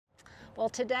Well,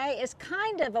 today is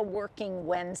kind of a working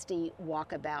Wednesday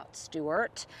walkabout,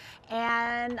 Stuart,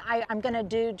 and I'm going to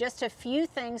do just a few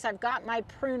things. I've got my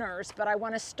pruners, but I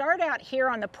want to start out here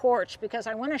on the porch because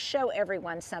I want to show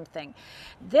everyone something.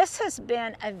 This has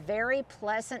been a very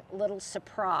pleasant little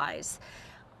surprise.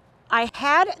 I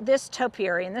had this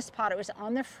topiary in this pot. It was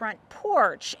on the front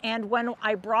porch, and when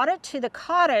I brought it to the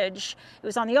cottage, it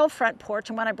was on the old front porch,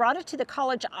 and when I brought it to the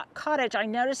cottage, I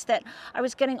noticed that I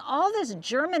was getting all this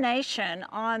germination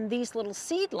on these little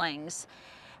seedlings.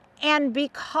 And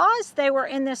because they were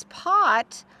in this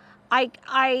pot,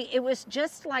 it was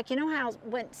just like, you know how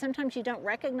when sometimes you don't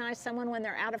recognize someone when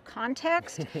they're out of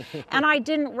context? And I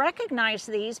didn't recognize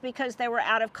these because they were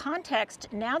out of context.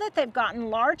 Now that they've gotten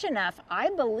large enough, I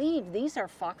believe these are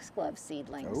foxglove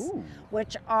seedlings, Ooh.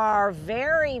 Which are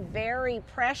very, very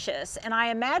precious. And I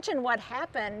imagine what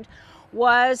happened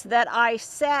was that I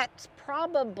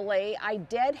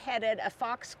deadheaded a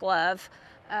foxglove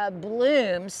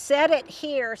bloom, set it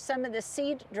here, some of the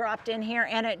seed dropped in here,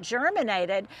 and it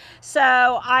germinated.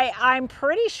 So I'm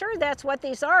pretty sure that's what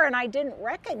these are, and I didn't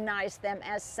recognize them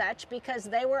as such because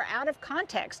they were out of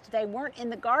context. They weren't in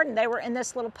the garden, they were in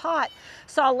this little pot.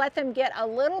 So I'll let them get a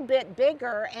little bit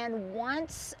bigger, and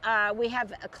once we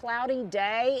have a cloudy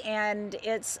day and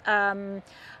it's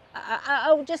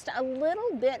just a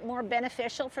little bit more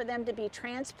beneficial for them to be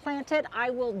transplanted, I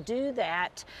will do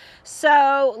that.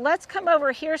 So let's come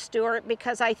over here, Stuart,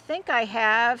 because I think I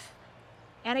have,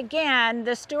 and again,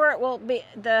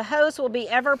 the hose will be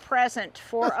ever present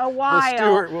for a while. The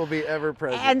Stuart will be ever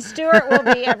present. And Stuart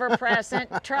will be ever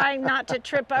present, trying not to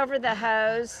trip over the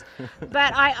hose.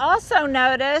 But I also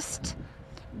noticed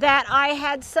that I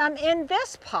had some in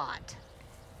this pot.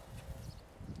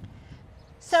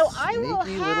 So I will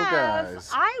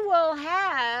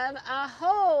have a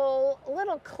whole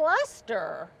little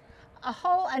cluster,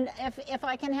 and if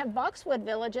I can have boxwood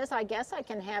villages, I guess I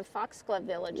can have foxglove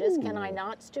villages. Ooh. Can I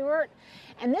not, Stuart?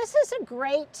 And this is a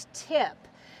great tip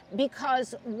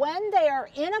because when they are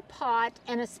in a pot,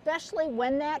 and especially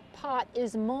when that pot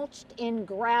is mulched in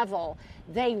gravel,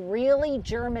 they really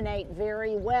germinate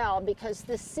very well because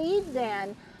the seed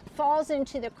then falls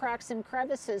into the cracks and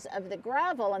crevices of the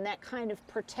gravel, and that kind of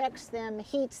protects them,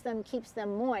 heats them, keeps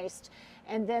them moist,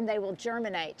 and then they will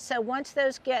germinate. So once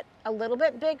those get a little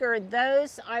bit bigger,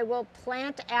 those I will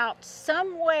plant out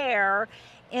somewhere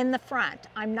in the front.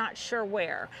 I'm not sure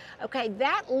where. Okay,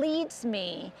 that leads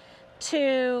me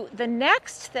to the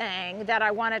next thing that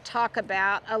I want to talk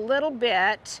about a little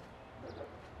bit,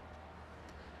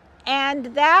 and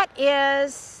that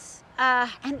is,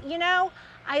 and you know,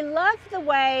 I love the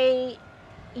way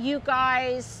you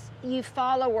guys, you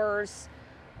followers,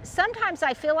 sometimes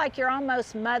I feel like you're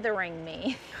almost mothering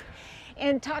me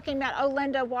in talking about, oh,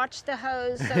 Linda, watch the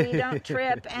hose so you don't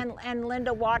trip, and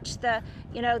Linda, watch the,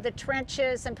 you know, the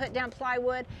trenches and put down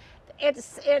plywood.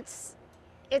 It's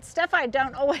stuff I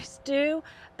don't always do,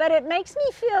 but it makes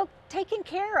me feel taken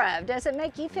care of. Does it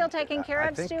make you feel taken care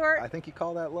of, Stuart? I think you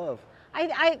call that love.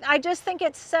 I just think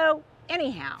it's so.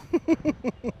 Anyhow,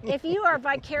 if you are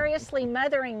vicariously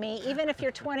mothering me, even if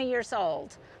you're 20 years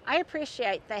old, I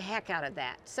appreciate the heck out of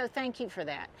that. So thank you for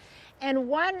that.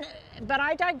 And but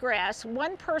I digress.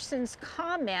 One person's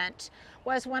comment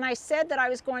was when I said that I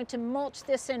was going to mulch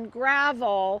this in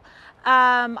gravel,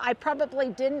 I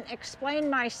probably didn't explain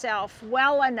myself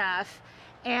well enough.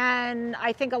 And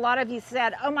I think a lot of you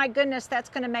said, oh my goodness, that's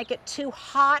going to make it too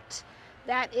hot.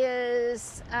 That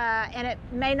is, and it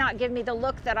may not give me the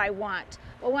look that I want.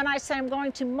 Well, when I say I'm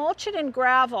going to mulch it in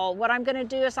gravel, what I'm going to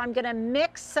do is I'm going to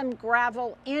mix some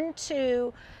gravel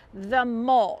into the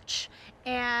mulch.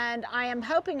 And I am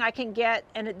hoping I can get,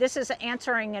 and this is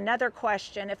answering another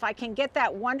question, if I can get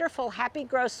that wonderful Happy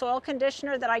Grow soil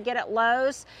conditioner that I get at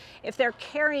Lowe's, if they're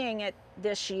carrying it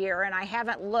this year, and I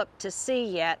haven't looked to see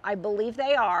yet, I believe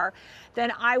they are,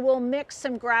 then I will mix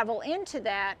some gravel into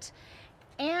that,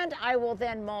 and I will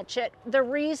then mulch it. The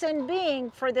reason being,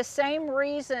 for the same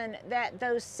reason that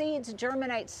those seeds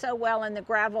germinate so well in the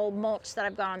gravel mulch that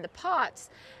I've got on the pots,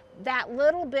 that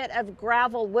little bit of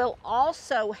gravel will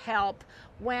also help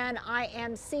when I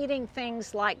am seeding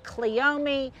things like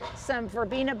cleome, some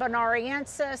Verbena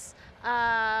bonariensis,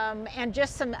 and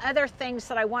just some other things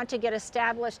that I want to get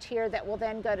established here that will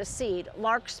then go to seed,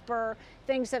 larkspur,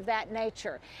 things of that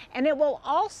nature. And it will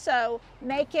also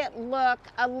make it look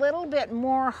a little bit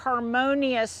more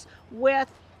harmonious with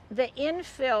the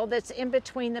infill that's in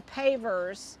between the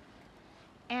pavers,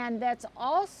 and that's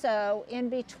also in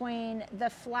between the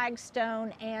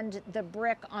flagstone and the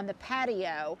brick on the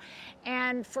patio.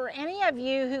 And for any of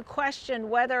you who questioned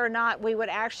whether or not we would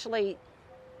actually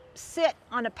sit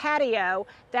on a patio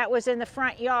that was in the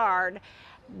front yard.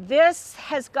 This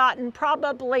has gotten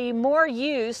probably more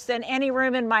use than any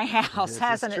room in my house,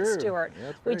 hasn't it, Stuart?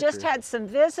 Yeah, we just had some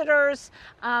visitors.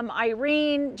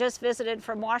 Irene just visited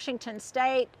from Washington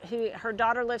State, her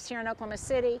daughter lives here in Oklahoma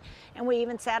City, and we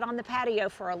even sat on the patio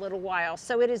for a little while.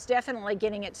 So it is definitely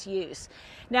getting its use.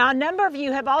 Now, a number of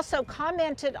you have also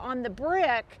commented on the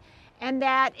brick and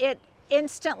that it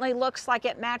instantly looks like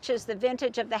it matches the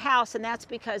vintage of the house, and that's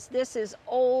because this is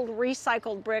old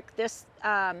recycled brick. This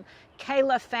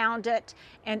Kayla found it,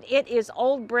 and it is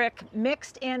old brick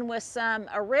mixed in with some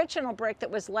original brick that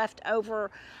was left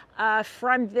over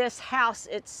from this house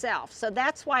itself. So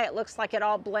that's why it looks like it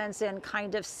all blends in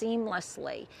kind of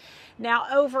seamlessly. Now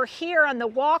over here on the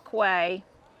walkway,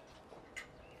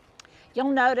 you'll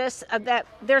notice that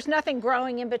there's nothing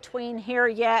growing in between here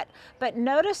yet, but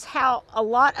notice how a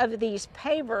lot of these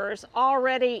pavers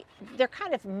already, they're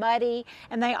kind of muddy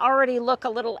and they already look a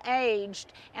little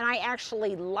aged, and I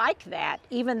actually like that,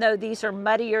 even though these are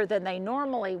muddier than they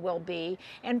normally will be.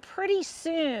 And pretty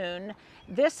soon,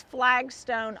 this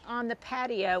flagstone on the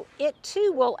patio, it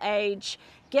too will age,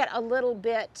 get a little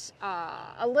bit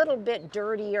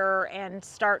dirtier, and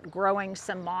start growing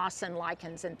some moss and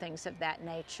lichens and things of that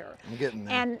nature. I'm getting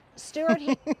there. And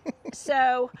Stuart,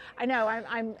 so I know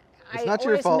I not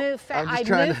your always fault. move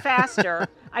faster.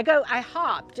 I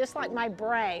hop just like my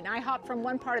brain. I hop from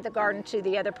one part of the garden to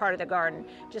the other part of the garden,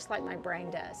 just like my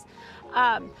brain does.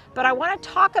 But I want to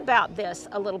talk about this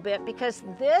a little bit because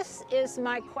this is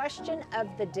my question of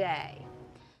the day.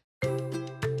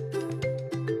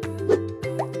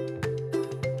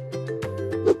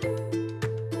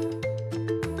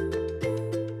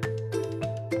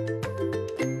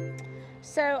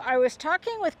 So I was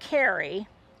talking with Carrie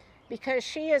because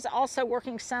she is also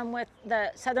working some with the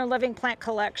Southern Living Plant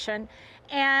Collection,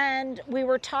 and we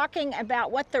were talking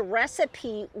about what the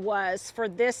recipe was for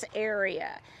this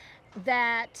area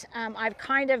that I've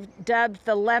kind of dubbed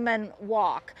the lemon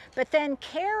walk. But then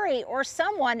Carrie or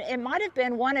someone, it might have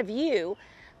been one of you,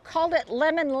 called it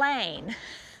lemon lane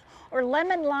or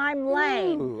lemon lime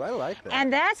lane. Ooh, I like that.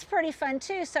 And that's pretty fun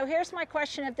too. So here's my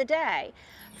question of the day.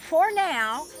 For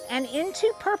now and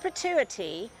into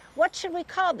perpetuity, what should we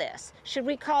call this? Should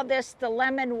we call this the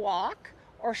lemon walk,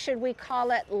 or should we call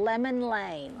it lemon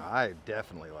lane? I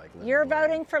definitely like lemon You're lane.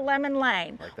 voting for lemon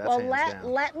lane. Like that's well, hands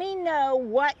down. let me know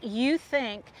what you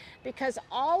think, because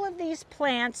all of these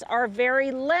plants are very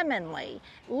lemony.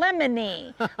 I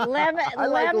like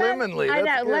lemonly. I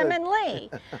That's know, good.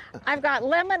 lemonly. I've got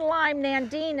lemon lime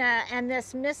nandina and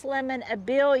this Miss Lemon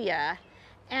abelia.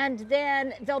 And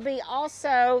then there'll be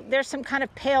also, there's some kind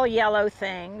of pale yellow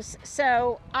things.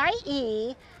 So,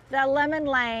 i.e. the lemon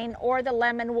lane or the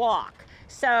lemon walk.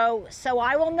 So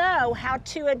I will know how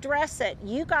to address it.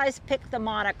 You guys pick the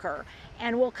moniker,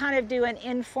 and we'll kind of do an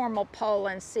informal poll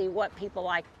and see what people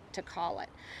like to call it.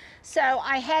 So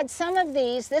I had some of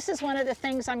these. This is one of the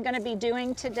things I'm going to be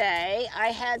doing today. I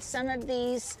had some of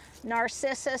these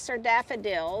narcissus or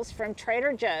daffodils from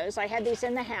Trader Joe's. I had these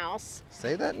in the house.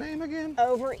 Say that name again?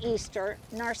 Over Easter.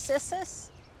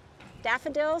 Narcissus,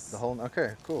 daffodils. The whole,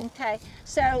 okay, cool. Okay,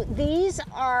 so these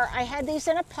are, I had these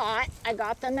in a pot. I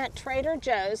got them at Trader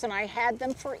Joe's and I had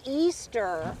them for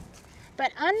Easter.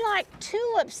 But unlike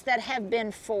tulips that have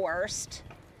been forced,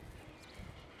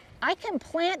 I can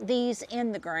plant these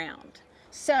in the ground.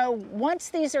 So once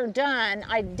these are done,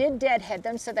 I did deadhead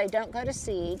them so they don't go to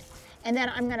seed. And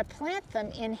then I'm gonna plant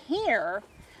them in here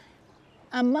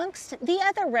amongst the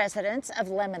other residents of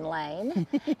Lemon Lane.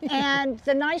 And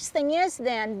the nice thing is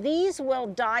then, these will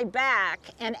die back,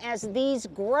 and as these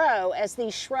grow, as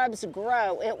these shrubs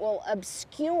grow, it will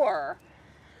obscure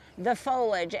the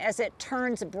foliage as it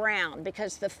turns brown,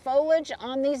 because the foliage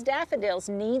on these daffodils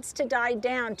needs to die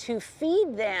down to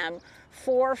feed them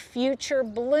for future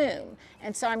bloom.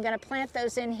 And so I'm going to plant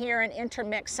those in here and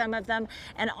intermix some of them.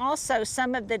 And also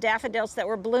some of the daffodils that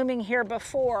were blooming here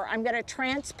before, I'm going to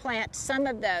transplant some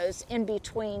of those in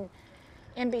between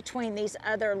these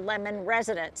other lemon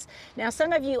residents. Now,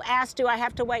 some of you asked, do I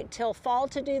have to wait till fall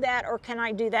to do that, or can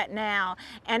I do that now?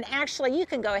 And actually, you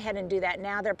can go ahead and do that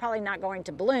now. They're probably not going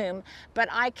to bloom, but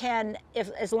I can,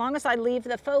 as long as I leave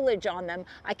the foliage on them,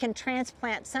 I can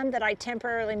transplant some that I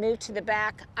temporarily moved to the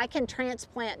back. I can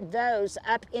transplant those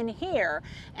up in here.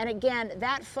 And again,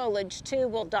 that foliage too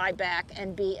will die back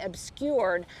and be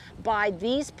obscured by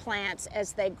these plants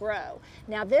as they grow.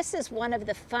 Now, this is one of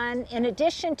the fun, in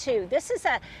addition to, this is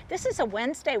a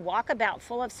Wednesday walkabout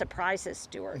full of surprises,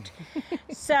 Stuart.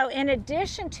 So in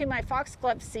addition to my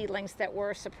foxglove seedlings that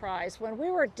were a surprise, when we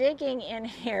were digging in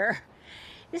here,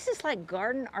 this is like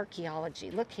garden archaeology.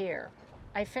 Look here.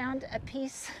 I found a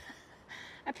piece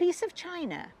of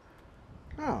china.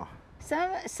 Oh.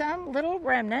 Some little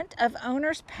remnant of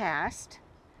owners past.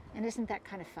 And isn't that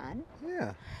kind of fun?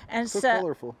 Yeah. And so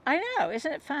colorful. I know,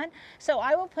 isn't it fun? So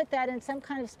I will put that in some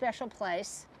kind of special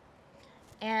place,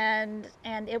 and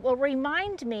it will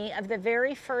remind me of the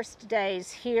very first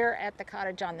days here at the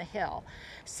cottage on the hill.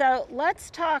 So let's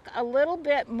talk a little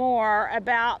bit more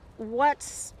about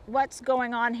what's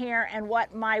going on here and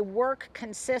what my work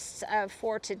consists of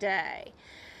for today.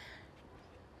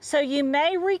 So you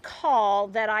may recall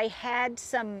that I had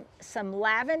some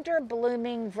lavender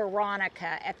blooming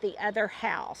Veronica at the other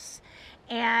house,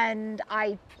 and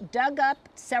I dug up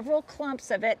several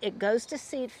clumps of it. It goes to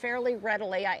seed fairly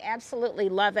readily. I absolutely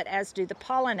love it, as do the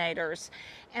pollinators.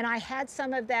 And I had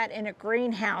some of that in a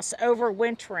greenhouse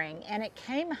overwintering, and it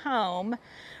came home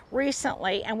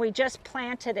recently, and we just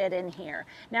planted it in here.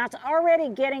 Now it's already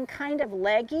getting kind of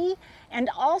leggy, and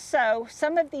also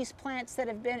some of these plants that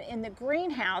have been in the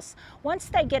greenhouse, once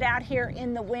they get out here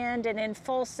in the wind and in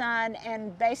full sun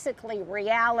and basically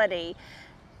reality,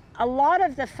 a lot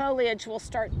of the foliage will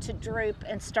start to droop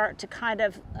and start to kind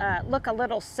of look a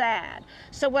little sad.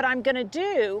 So what I'm going to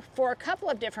do, for a couple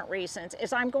of different reasons,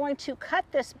 is I'm going to cut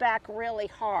this back really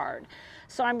hard.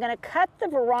 So I'm going to cut the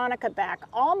Veronica back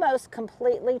almost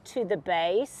completely to the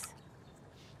base.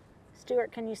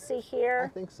 Stuart, can you see here?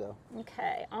 I think so.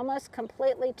 Okay, almost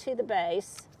completely to the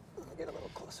base. Let me get a little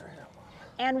closer here.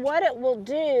 And what it will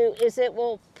do is it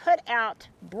will put out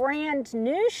brand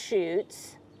new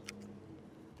shoots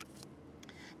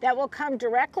that will come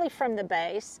directly from the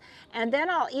base, and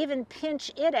then I'll even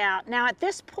pinch it out. Now at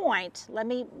this point, let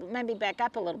me back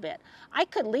up a little bit. I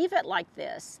could leave it like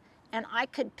this, and I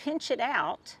could pinch it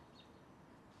out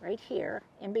right here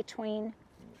in between,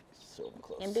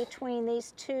 in between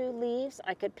these two leaves.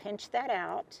 I could pinch that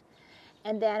out,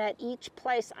 and then at each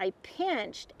place I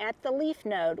pinched at the leaf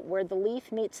node where the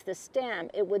leaf meets the stem,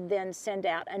 it would then send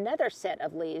out another set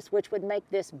of leaves, which would make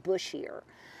this bushier.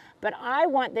 But I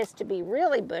want this to be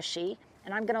really bushy,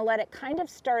 and I'm going to let it kind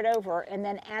of start over, and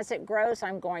then as it grows,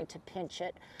 I'm going to pinch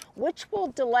it, which will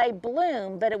delay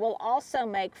bloom, but it will also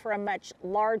make for a much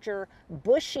larger,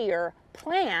 bushier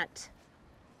plant,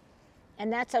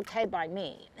 and that's okay by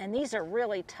me. And these are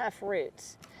really tough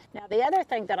roots. Now, the other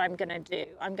thing that I'm going to do,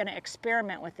 I'm going to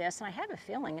experiment with this, and I have a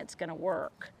feeling it's going to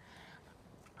work.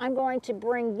 I'm going to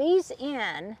bring these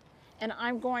in, and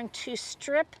I'm going to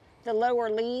strip the lower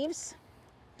leaves,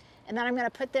 and then I'm going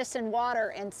to put this in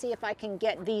water and see if I can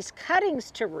get these cuttings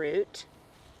to root.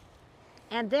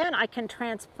 And then I can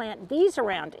transplant these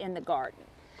around in the garden.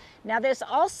 Now this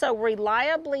also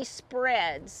reliably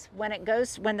spreads when it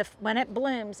goes, when it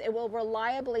blooms, it will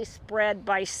reliably spread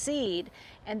by seed.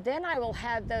 And then I will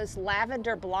have those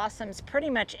lavender blossoms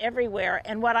pretty much everywhere.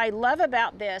 And what I love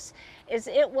about this is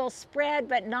it will spread,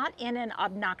 but not in an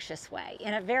obnoxious way,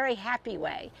 in a very happy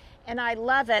way. And I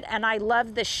love it, and I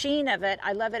love the sheen of it.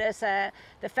 I love it as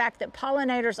the fact that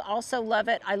pollinators also love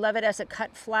it. I love it as a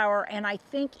cut flower, and I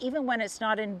think even when it's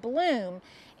not in bloom,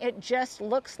 it just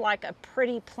looks like a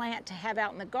pretty plant to have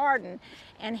out in the garden.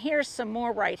 And here's some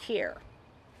more right here.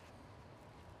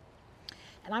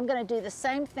 And I'm going to do the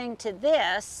same thing to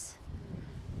this,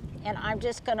 and I'm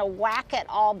just going to whack it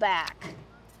all back.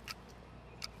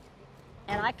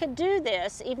 And I could do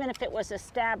this even if it was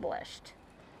established.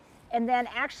 And then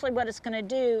actually what it's going to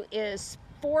do is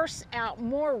force out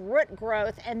more root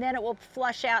growth, and then it will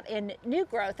flush out in new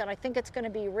growth, and I think it's going to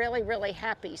be really, really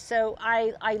happy. So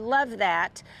I love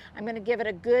that. I'm going to give it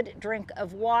a good drink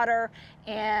of water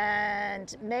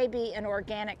and maybe an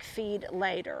organic feed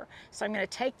later. So I'm going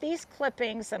to take these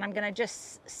clippings and I'm going to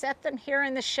just set them here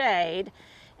in the shade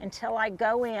until I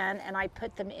go in and I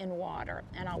put them in water,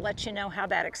 and I'll let you know how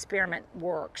that experiment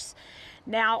works.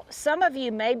 Now, some of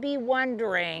you may be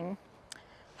wondering,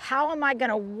 how am I going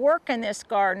to work in this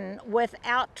garden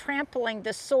without trampling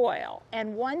the soil?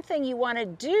 And one thing you want to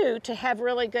do to have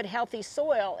really good healthy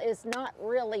soil is not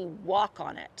really walk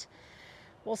on it.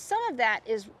 Well, some of that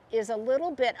is a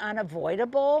little bit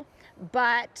unavoidable,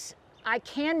 but I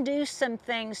can do some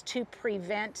things to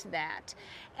prevent that.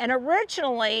 And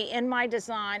originally in my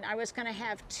design, I was going to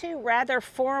have two rather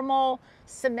formal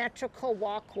symmetrical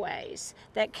walkways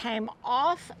that came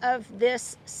off of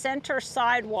this center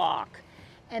sidewalk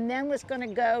and then was going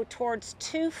to go towards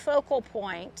two focal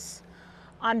points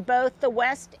on both the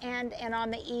west end and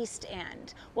on the east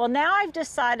end. Well, now I've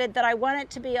decided that I want it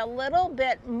to be a little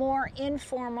bit more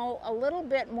informal, a little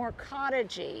bit more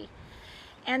cottagey.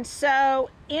 And so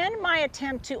in my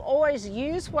attempt to always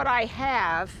use what I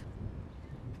have,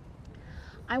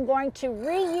 I'm going to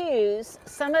reuse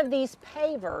some of these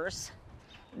pavers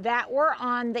that were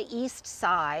on the east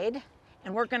side,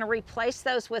 and we're going to replace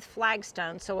those with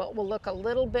flagstone so it will look a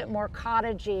little bit more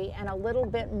cottagey and a little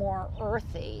bit more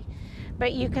earthy.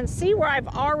 But you can see where I've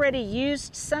already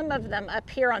used some of them up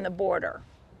here on the border.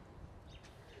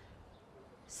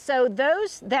 So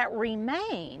those that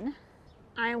remain,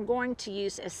 I am going to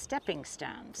use as stepping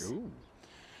stones. Ooh.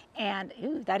 And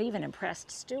ooh, that even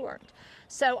impressed Stuart.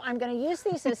 So I'm going to use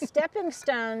these as stepping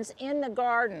stones in the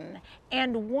garden.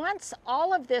 And once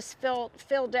all of this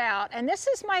filled out, and this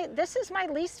is my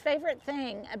least favorite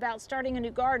thing about starting a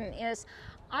new garden, is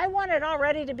I want it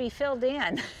already to be filled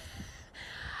in.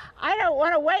 I don't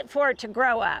want to wait for it to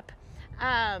grow up.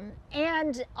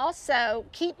 And also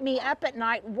keep me up at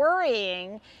night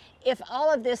worrying if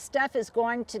all of this stuff is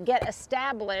going to get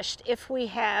established if we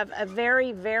have a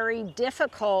very, very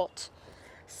difficult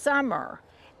summer.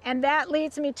 And that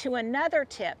leads me to another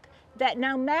tip, that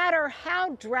no matter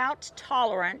how drought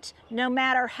tolerant, no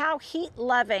matter how heat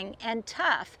loving and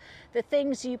tough the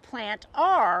things you plant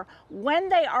are, when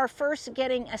they are first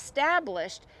getting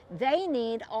established, they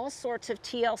need all sorts of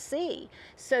TLC.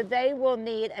 So they will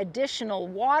need additional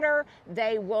water,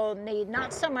 they will need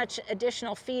not so much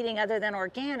additional feeding other than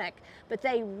organic, but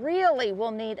they really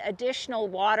will need additional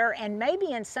water and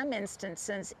maybe in some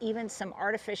instances even some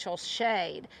artificial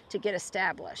shade to get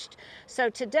established. So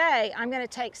today I'm going to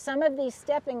take some of these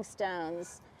stepping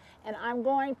stones and I'm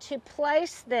going to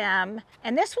place them,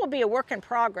 and this will be a work in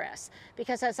progress,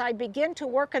 because as I begin to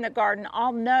work in the garden,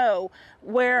 I'll know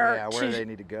where they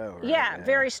need to go. Right? Yeah,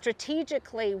 very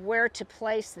strategically where to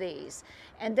place these.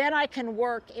 And then I can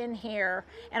work in here,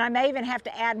 and I may even have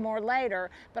to add more later,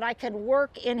 but I can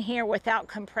work in here without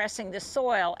compressing the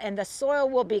soil, and the soil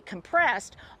will be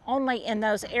compressed only in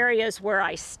those areas where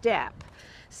I step.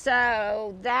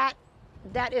 So that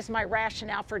is my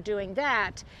rationale for doing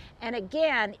that. And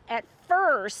again, at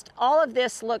first, all of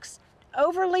this looks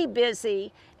overly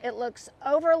busy, it looks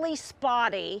overly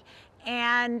spotty,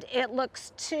 and it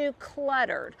looks too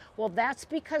cluttered. Well, that's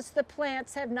because the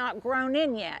plants have not grown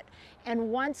in yet.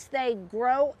 And once they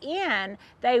grow in,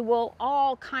 they will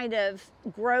all kind of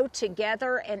grow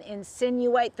together and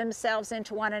insinuate themselves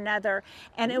into one another.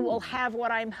 And it will have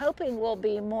what I'm hoping will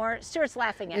be more, Stuart's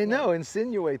laughing at me. No,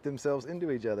 insinuate themselves into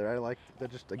each other. I like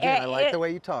that. Just again, I like the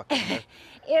way you talk.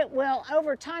 It will,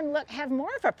 over time, have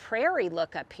more of a prairie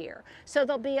look up here. So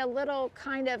there'll be a little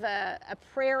kind of a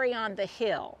prairie on the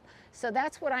hill. So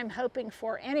that's what I'm hoping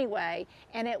for anyway,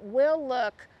 and it will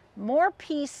look more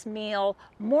piecemeal,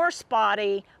 more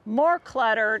spotty, more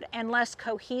cluttered, and less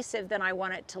cohesive than I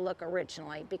want it to look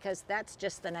originally, because that's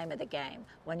just the name of the game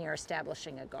when you're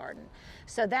establishing a garden.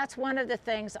 So that's one of the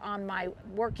things on my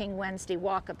Working Wednesday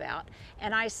walkabout.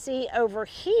 And I see over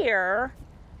here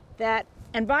that,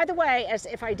 and by the way, as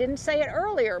if I didn't say it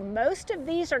earlier, most of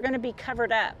these are going to be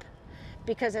covered up,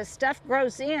 because as stuff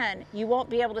grows in, you won't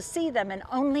be able to see them, and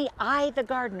only I, the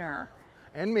gardener,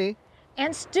 and me,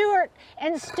 and Stuart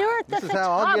the photographer. This is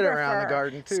how I'll get around the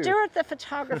garden too. Stuart the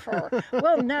photographer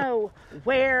will know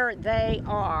where they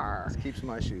are. This keeps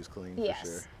my shoes clean. Yes, for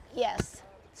sure. yes.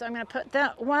 So I'm going to put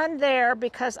that one there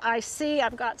because I see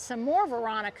I've got some more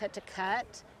Veronica to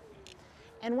cut.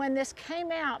 And when this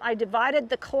came out, I divided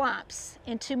the clumps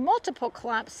into multiple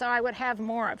clumps so I would have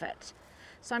more of it.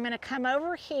 So I'm going to come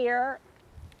over here,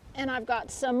 and I've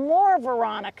got some more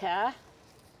Veronica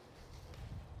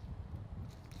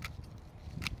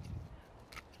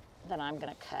that I'm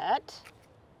going to cut.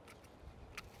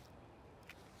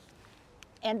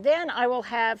 And then I will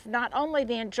have not only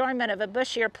the enjoyment of a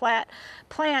bushier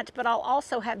plant, but I'll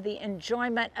also have the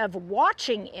enjoyment of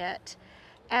watching it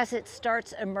as it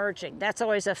starts emerging. That's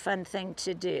always a fun thing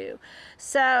to do.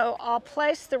 So I'll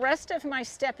place the rest of my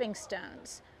stepping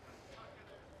stones.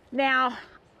 Now,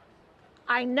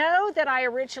 I know that I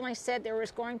originally said there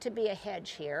was going to be a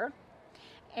hedge here,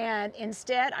 and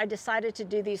instead I decided to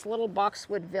do these little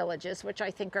boxwood villages, which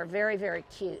I think are very, very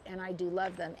cute, and I do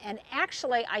love them. And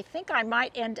actually, I think I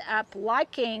might end up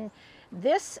liking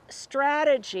this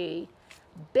strategy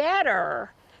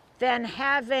better than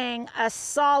having a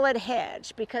solid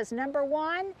hedge, because number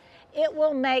one, it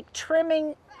will make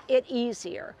trimming it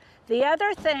easier. The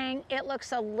other thing, it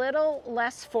looks a little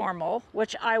less formal,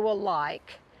 which I will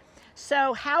like.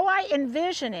 So how I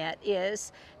envision it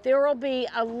is there will be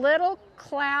a little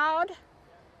cloud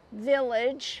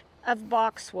village of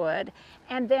boxwood,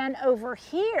 and then over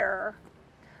here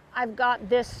I've got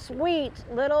this sweet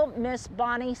little Miss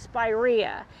Bonnie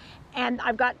Spirea, and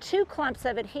I've got two clumps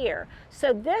of it here.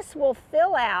 So this will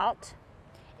fill out,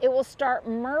 it will start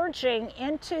merging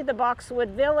into the boxwood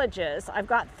villages. I've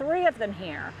got 3 of them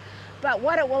here. But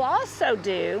what it will also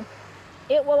do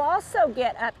It will also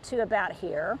get up to about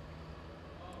here,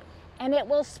 and it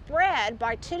will spread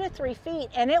by 2 to 3 feet,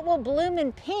 and it will bloom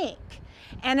in pink,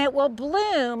 and it will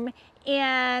bloom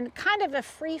in kind of a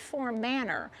free-form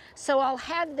manner. So I'll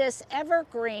have this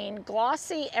evergreen,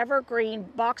 glossy evergreen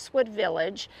boxwood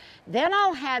village. Then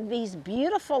I'll have these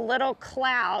beautiful little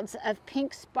clouds of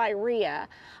pink spirea.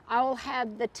 I'll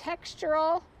have the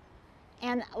textural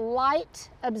and light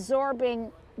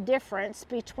absorbing difference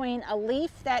between a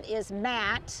leaf that is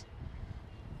matte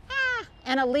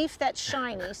and a leaf that's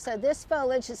shiny. So this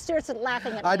foliage, Stuart's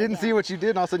laughing at me. I didn't again. see what you did,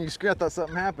 and all of a sudden you screamed. I thought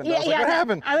something happened. Yeah, I was like, what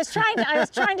happened? I was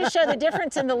trying to show the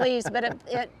difference in the leaves, but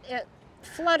it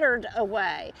fluttered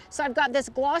away. So I've got this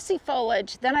glossy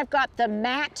foliage, then I've got the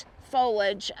matte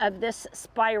foliage of this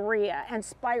spirea, and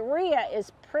spirea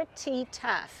is pretty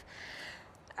tough.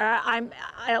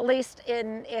 At least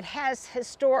it has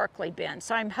historically been.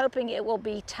 So I'm hoping it will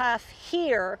be tough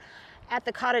here at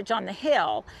the cottage on the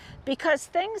hill, because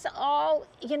things all,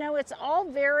 you know, it's all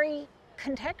very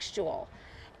contextual.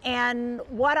 And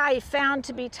what I found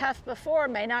to be tough before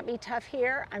may not be tough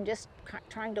here. I'm just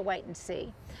trying to wait and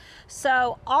see.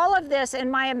 So all of this in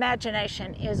my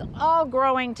imagination is all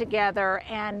growing together,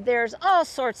 and there's all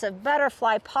sorts of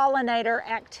butterfly pollinator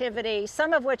activity,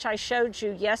 some of which I showed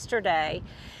you yesterday.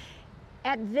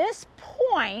 At this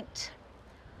point,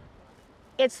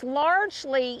 it's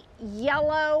largely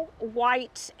yellow,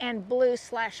 white, and blue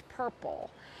 / purple.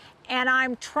 And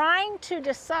I'm trying to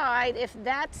decide if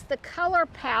that's the color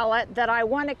palette that I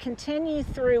want to continue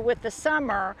through with the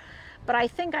summer, but I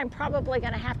think I'm probably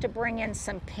going to have to bring in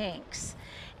some pinks.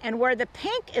 And where the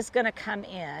pink is going to come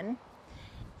in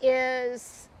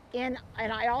is in,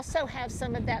 and I also have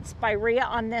some of that spirea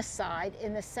on this side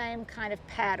in the same kind of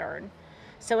pattern.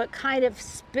 So it kind of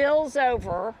spills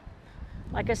over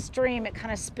like a stream. It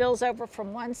kind of spills over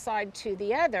from one side to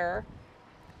the other.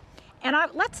 And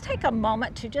let's take a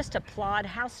moment to just applaud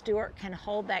how Stuart can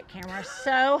hold that camera.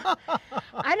 So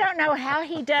I don't know how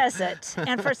he does it.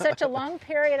 And for such a long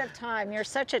period of time, you're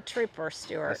such a trooper,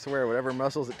 Stuart. I swear, whatever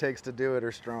muscles it takes to do it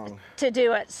are strong. To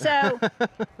do it. So,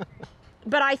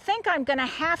 but I think I'm going to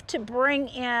have to bring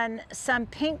in some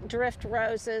pink drift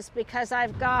roses, because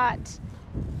I've got...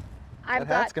 That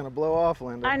hat's going to blow off,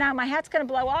 Linda. I know, my hat's going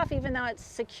to blow off even though it's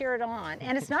secured on.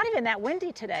 And it's not even that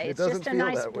windy today. It's just a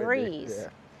nice breeze.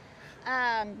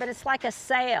 Yeah. But it's like a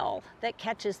sail that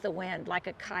catches the wind, like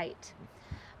a kite.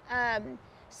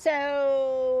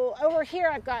 So over here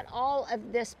I've got all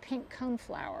of this pink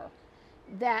coneflower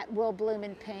that will bloom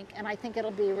in pink, and I think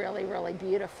it'll be really, really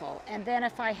beautiful. And then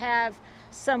if I have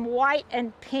some white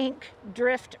and pink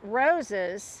drift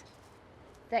roses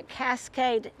that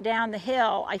cascade down the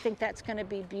hill, I think that's going to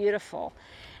be beautiful.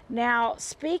 Now,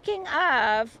 speaking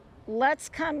of,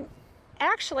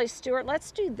 actually, Stuart,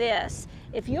 let's do this.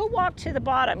 If you'll walk to the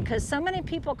bottom, because so many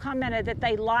people commented that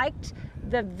they liked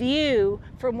the view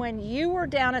from when you were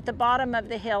down at the bottom of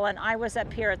the hill and I was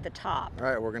up here at the top. All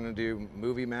right, we're going to do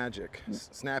movie magic.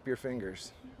 Snap your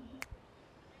fingers.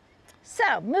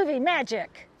 So, movie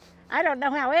magic. I don't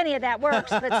know how any of that works,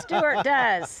 but Stuart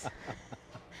does.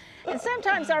 And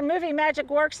sometimes our movie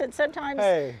magic works, and sometimes,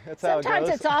 that's how sometimes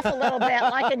it goes. it's off a little bit.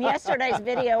 Like in yesterday's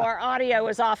video, our audio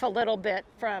was off a little bit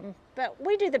but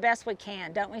we do the best we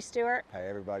can, don't we, Stuart? Hey,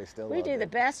 everybody still We loves do it. the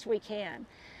best we can.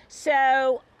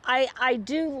 So I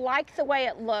do like the way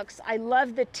it looks. I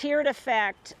love the tiered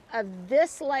effect of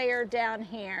this layer down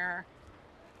here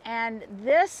and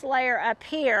this layer up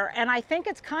here, and I think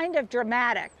it's kind of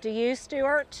dramatic. Do you,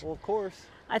 Stuart? Well, of course.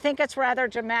 I think it's rather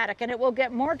dramatic, and it will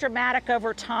get more dramatic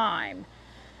over time.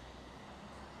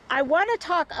 I want to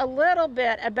talk a little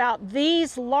bit about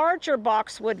these larger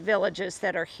boxwood villages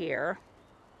that are here.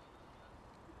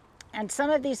 And some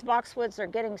of these boxwoods are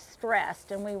getting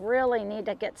stressed, and we really need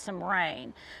to get some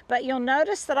rain. But you'll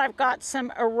notice that I've got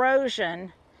some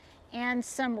erosion and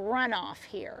some runoff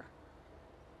here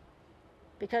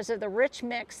because of the rich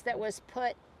mix that was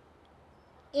put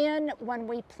in when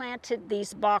we planted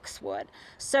these boxwood.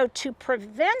 So to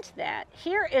prevent that,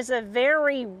 here is a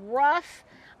very rough,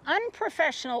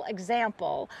 unprofessional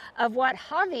example of what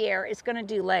Javier is going to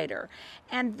do later.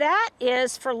 And that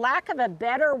is, for lack of a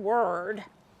better word,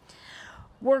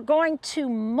 we're going to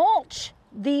mulch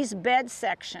these bed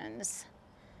sections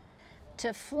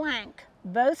to flank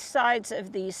both sides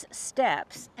of these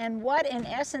steps. And what in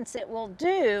essence it will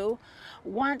do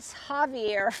once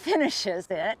Javier finishes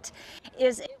it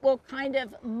is it will kind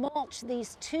of mulch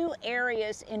these two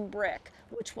areas in brick,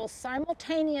 which will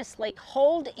simultaneously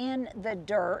hold in the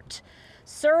dirt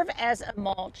serve as a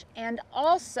mulch, and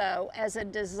also as a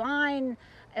design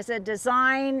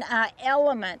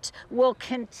element will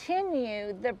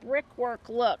continue the brickwork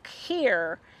look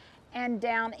here and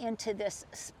down into this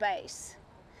space.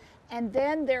 And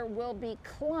then there will be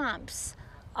clumps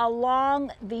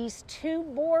along these two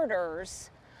borders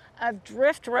of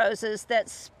drift roses that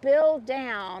spill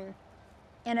down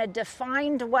in a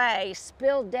defined way,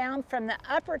 spill down from the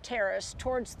upper terrace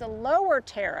towards the lower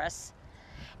terrace.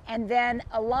 And then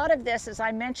a lot of this, as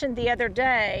I mentioned the other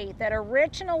day, that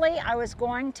originally I was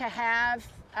going to have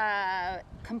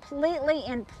completely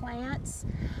in plants,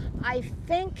 I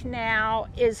think now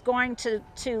is going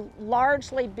to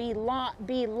largely be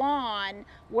lawn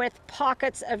with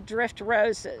pockets of drift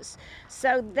roses.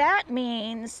 So that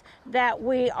means that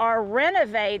we are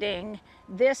renovating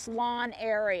this lawn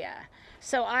area.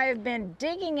 So I have been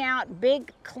digging out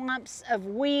big clumps of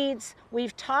weeds.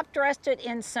 We've top dressed it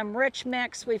in some rich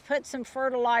mix. We've put some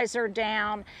fertilizer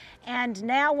down. And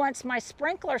now once my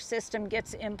sprinkler system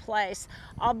gets in place,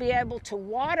 I'll be able to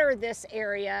water this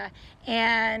area,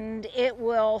 and it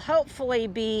will hopefully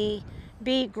be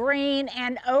green.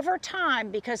 And over time,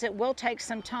 because it will take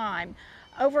some time,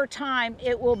 over time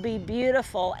it will be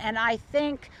beautiful. And I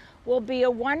think will be a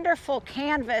wonderful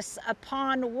canvas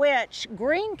upon which,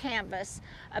 green canvas,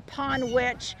 upon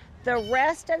which the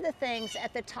rest of the things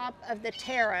at the top of the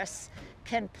terrace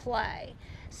can play.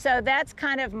 So that's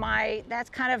kind of my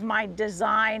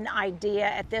design idea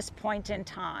at this point in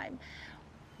time.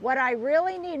 What I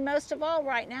really need most of all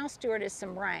right now, Stuart, is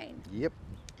some rain. Yep.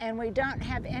 And we don't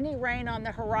have any rain on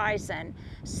the horizon.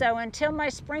 So until my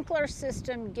sprinkler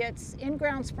system gets,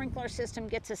 in-ground sprinkler system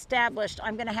gets established,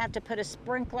 I'm gonna have to put a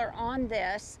sprinkler on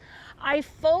this. I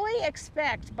fully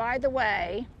expect, by the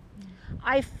way,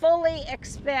 I fully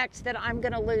expect that I'm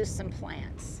gonna lose some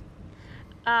plants.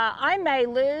 I may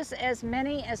lose as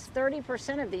many as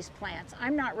 30% of these plants.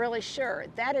 I'm not really sure.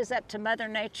 That is up to Mother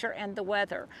Nature and the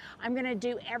weather. I'm going to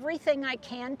do everything I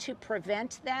can to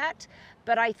prevent that,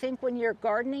 but I think when you're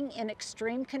gardening in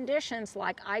extreme conditions,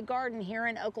 like I garden here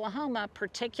in Oklahoma,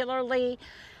 particularly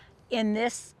in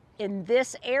this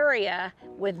area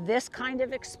with this kind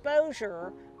of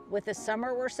exposure, with the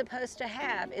summer we're supposed to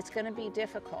have, it's going to be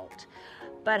difficult.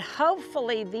 But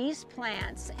hopefully these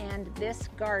plants and this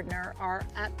gardener are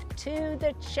up to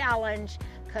the challenge,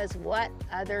 because what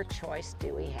other choice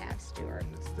do we have, Stuart?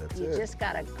 That's you it. just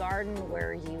got to garden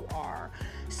where you are.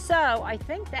 So I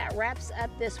think that wraps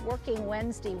up this Working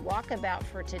Wednesday walkabout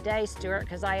for today, Stuart,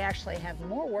 because I actually have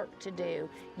more work to do.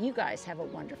 You guys have a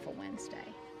wonderful Wednesday.